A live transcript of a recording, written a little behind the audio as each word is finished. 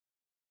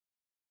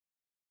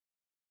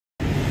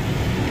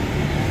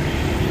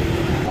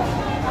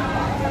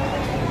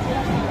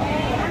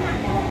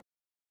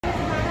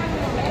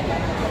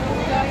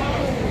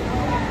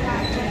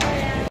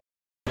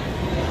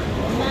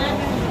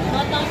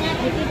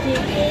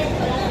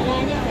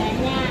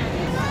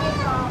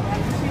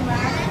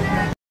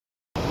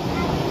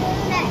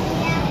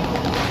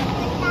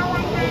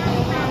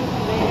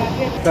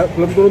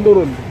Belum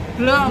turun-turun?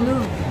 Belum,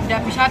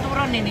 nggak bisa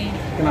turun ini.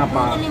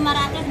 Kenapa?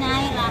 500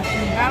 naik lagi.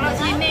 Kalau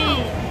sini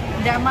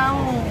nggak mau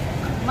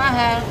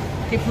mahal,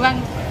 dibuang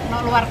ke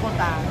luar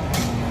kota.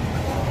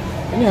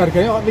 Ini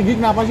harganya kok tinggi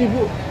kenapa sih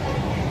Bu?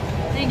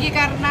 Tinggi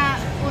karena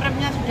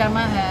uripnya sudah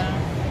mahal.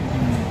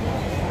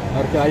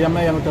 Harga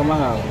ayamnya yang udah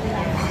mahal.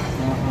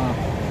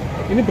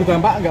 Ini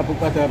berdampak nggak Bu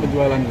pada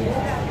penjualan Bu?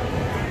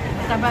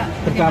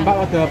 Berdampak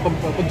pada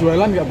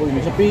penjualan nggak Bu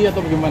ini? Sepi atau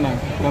bagaimana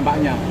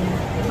dampaknya?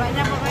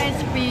 Dampaknya pokoknya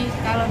sepi.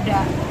 Kalau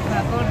udah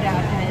bako udah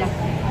ada yang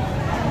beli.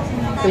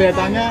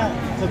 Kelihatannya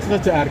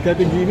sejak harga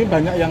tinggi ini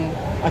banyak yang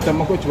ada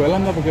mogok jualan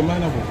atau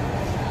bagaimana Bu?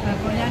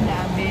 Bakonya nggak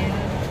ambil.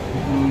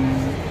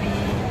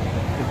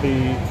 Sepi.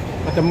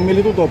 Ada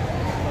memilih tutup?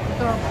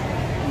 Tutup.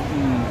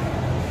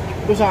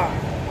 Terus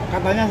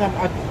katanya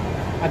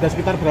ada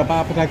sekitar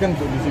berapa pedagang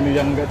Bu di sini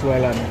yang nggak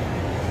jualan?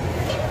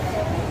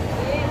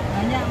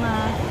 Banyak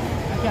Mas,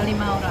 ada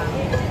 5 orang.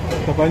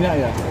 Udah banyak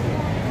ya?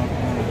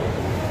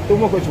 Itu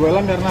mau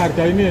jualan karena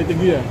harga ini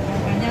tinggi ya?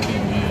 Harganya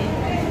tinggi,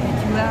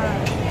 dijual.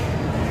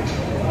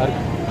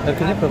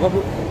 Harganya berapa Bu?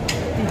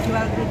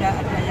 Dijual tidak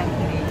ada yang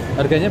beli.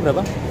 Harganya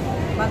berapa?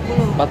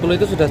 40. 40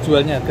 itu sudah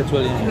jualnya, harga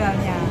jualnya?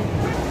 Jualnya.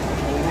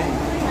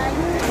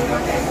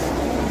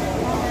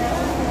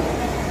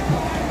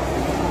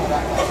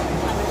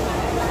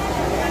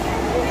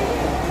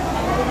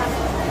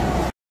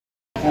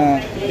 Nah,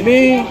 ini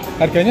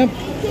harganya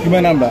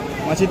gimana Mbak?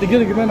 Masih tinggi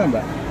atau gimana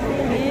Mbak?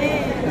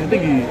 Masih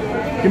tinggi.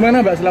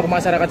 Gimana Mbak selaku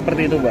masyarakat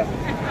seperti itu Mbak?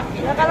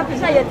 Ya kalau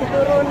bisa ya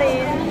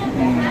diturunin.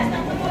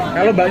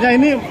 Kalau Mbaknya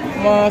ini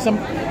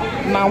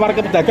menawar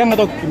ke pedagang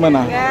atau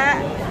gimana?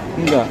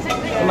 Enggak.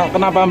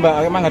 Kenapa Mbak?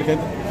 Emang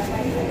harganya?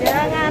 Ya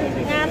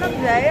nganut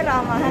jahe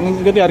ramah.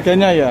 Ngikuti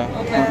harganya ya?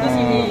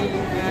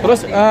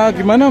 Terus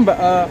gimana Mbak?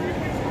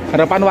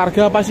 Harapan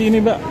warga apa sih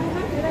ini Mbak?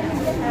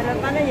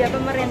 Harapannya ya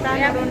pemerintah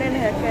nurunin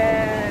harga.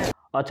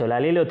 Ojo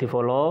lali lo di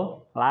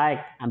follow,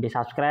 like, ambil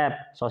subscribe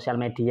sosial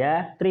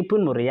media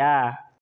Tribun Muria.